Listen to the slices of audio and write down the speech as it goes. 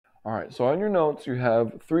All right, so on your notes, you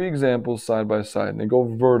have three examples side by side, and they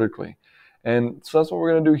go vertically. And so that's what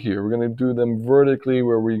we're going to do here. We're going to do them vertically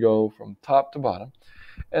where we go from top to bottom.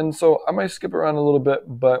 And so I might skip around a little bit,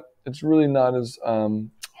 but it's really not as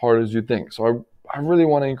hard as you think. So I really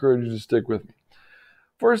want to encourage you to stick with me.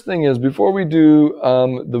 First thing is, before we do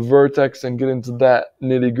the vertex and get into that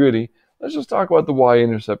nitty gritty, let's just talk about the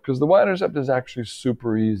y-intercept, because the y-intercept is actually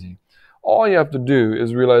super easy. All you have to do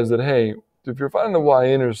is realize that, hey, if you're finding the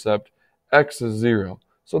y-intercept, x is 0.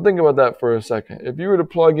 So think about that for a second. If you were to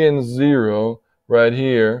plug in 0 right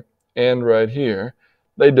here and right here,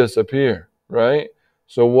 they disappear, right?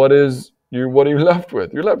 So what are you left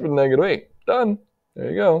with? You're left with -8. Done. There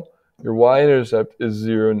you go. Your y-intercept is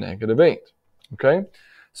 0, -8. Okay?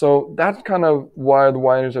 So that's kind of why the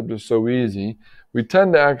y-intercept is so easy. We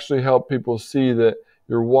tend to actually help people see that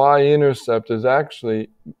your y-intercept is actually,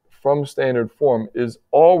 from standard form, is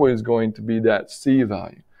always going to be that c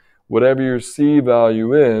value. Whatever your c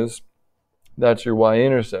value is, that's your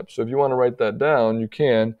y-intercept. So if you want to write that down, you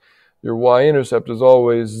can. Your y-intercept is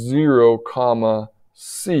always 0,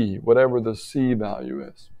 c, whatever the c value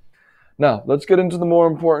is. Now, let's get into the more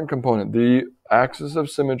important component, the axis of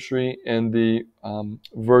symmetry and the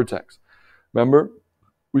vertex. Remember,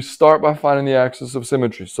 we start by finding the axis of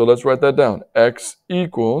symmetry. So let's write that down. X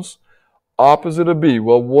equals opposite of b.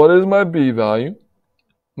 Well, what is my b value?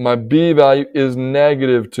 My b value is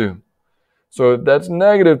 -2. So if that's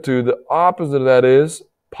 -2, the opposite of that is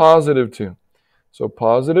 +2. So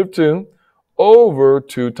 +2 over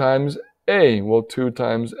 2 times a. Well, 2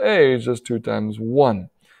 times a is just 2 times 1.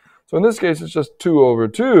 So in this case, it's just 2 over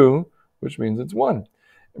 2, which means it's 1.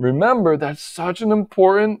 Remember, that's such an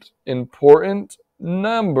important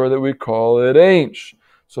number that we call it h.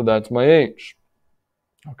 So that's my h.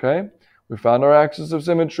 Okay? We found our axis of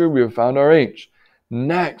symmetry. We have found our h.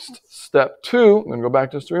 Next, step 2, I'm going to go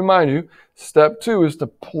back just to remind you, step 2 is to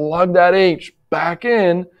plug that h back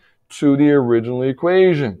in to the original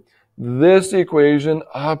equation. This equation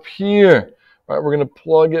up here, right? We're going to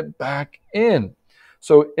plug it back in.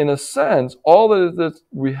 So in a sense, all that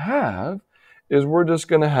we have is we're just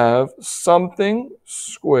going to have something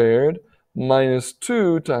squared minus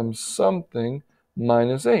 2 times something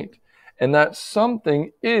minus 8. And that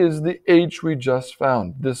something is the h we just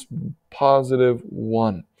found, this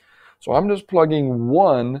 +1. So I'm just plugging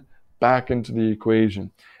 1 back into the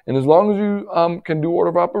equation. And as long as you can do order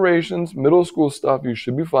of operations, middle school stuff, you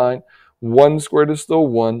should be fine. 1 squared is still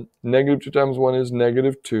 1. -2 times 1 is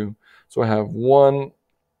 -2. So I have 1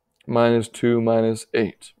 minus 2 minus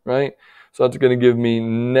 8, right? So that's going to give me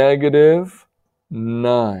 -9,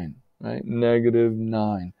 right?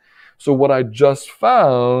 -9. So what I just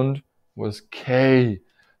found was k.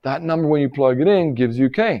 That number, when you plug it in, gives you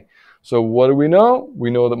k. So what do we know?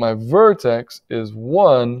 We know that my vertex is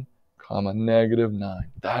 1,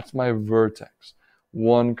 -9. That's my vertex,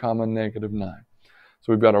 1, -9.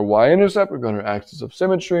 So we've got our y-intercept, we've got our axis of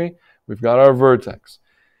symmetry, we've got our vertex.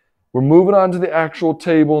 We're moving on to the actual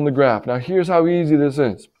table in the graph. Now here's how easy this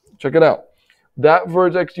is. Check it out. That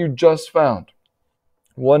vertex you just found,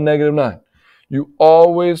 1, -9. You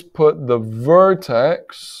always put the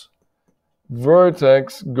vertex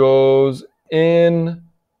goes in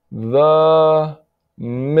the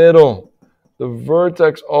middle. The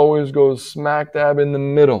vertex always goes smack dab in the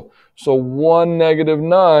middle. So 1,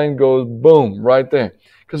 -9 goes boom, right there.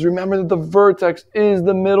 Because remember that the vertex is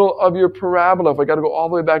the middle of your parabola. If I got to go all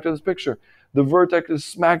the way back to this picture, the vertex is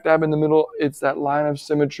smack dab in the middle. It's that line of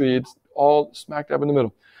symmetry. It's all smack dab in the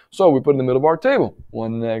middle. So we put it in the middle of our table,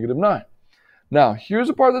 1, -9. Now, here's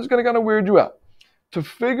the part that's going to kind of weird you out. To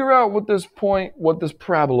figure out what this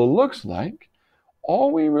parabola looks like,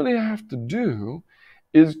 all we really have to do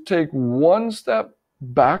is take 1 step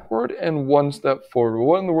backward and 1 step forward.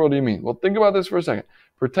 What in the world do you mean? Well, think about this for a second.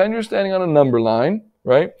 Pretend you're standing on a number line,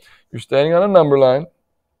 right? You're standing on a number line,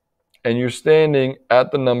 and you're standing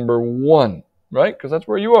at the number 1, right? Because that's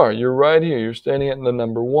where you are. You're right here. You're standing at the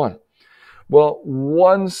number 1. Well,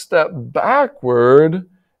 1 step backward,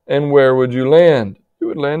 and where would you land? You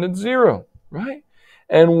would land at 0, right?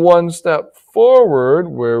 And 1 step forward,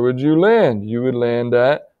 where would you land? You would land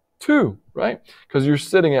at 2, right? Because you're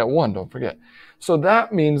sitting at 1, don't forget. So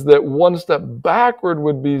that means that 1 step backward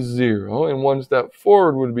would be 0, and 1 step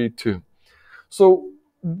forward would be 2. So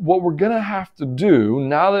what we're going to have to do,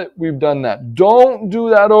 now that we've done that, don't do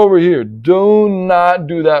that over here. Do not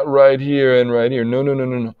do that right here and right here.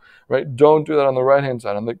 No. Right? Don't do that on the right-hand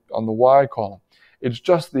side, on the y column. It's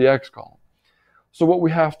just the x column. So what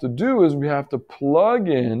we have to do is we have to plug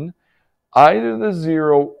in either the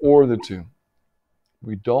 0 or the 2.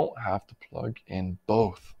 We don't have to plug in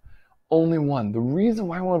both. only one. The reason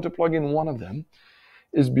why I wanted to plug in one of them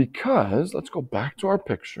is because, let's go back to our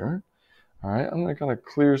picture. All right, I'm going to kind of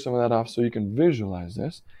clear some of that off so you can visualize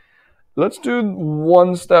this. Let's do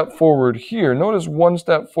one step forward here. Notice one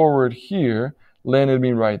step forward here landed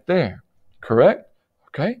me right there, correct?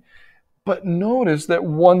 Okay, but notice that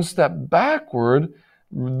one step backward,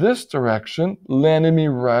 this direction, landed me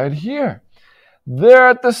right here. They're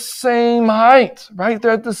at the same height, right?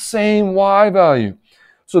 They're at the same y value.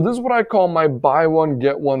 So this is what I call my buy one,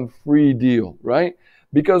 get one free deal, right?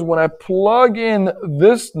 Because when I plug in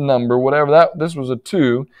this number, whatever that, this was a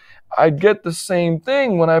 2, I get the same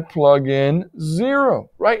thing when I plug in 0,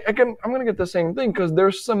 right? I'm going to get the same thing because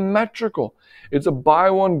they're symmetrical. It's a buy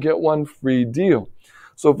one, get one free deal.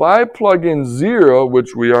 So if I plug in 0,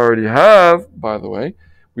 which we already have, by the way,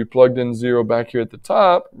 we plugged in 0 back here at the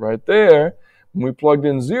top, right there. When we plugged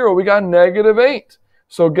in 0, we got -8.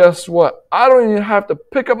 So guess what? I don't even have to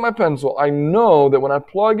pick up my pencil. I know that when I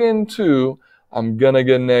plug in 2, I'm going to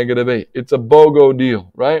get -8. It's a BOGO deal,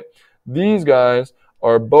 right? These guys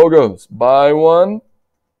are BOGOs. Buy one,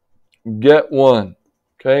 get one.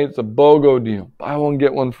 Okay, it's a BOGO deal. Buy one,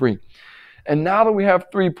 get one free. And now that we have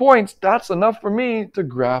 3 points, that's enough for me to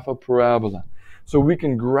graph a parabola. So we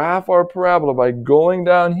can graph our parabola by going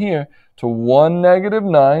down here to 1,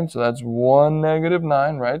 -9. So that's 1,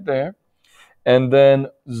 -9 right there. And then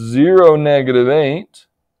 0, -8.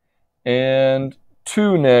 And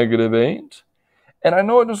 2, -8. And I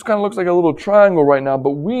know it just kind of looks like a little triangle right now,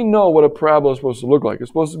 but we know what a parabola is supposed to look like. It's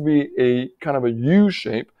supposed to be a kind of a U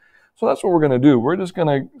shape. So that's what we're going to do. We're just going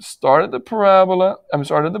to start at the parabola,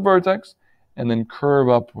 start at the vertex, and then curve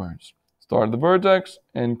upwards. Start at the vertex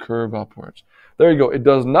and curve upwards. There you go. It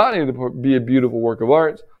does not need to be a beautiful work of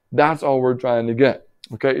art. That's all we're trying to get,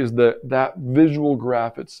 okay, is that visual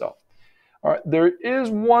graph itself. All right, there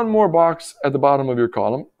is one more box at the bottom of your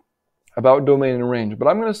column about domain and range, but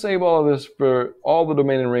I'm going to save all of this for all the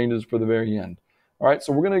domain and ranges for the very end. All right,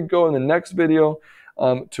 so we're going to go in the next video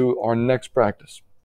to our next practice.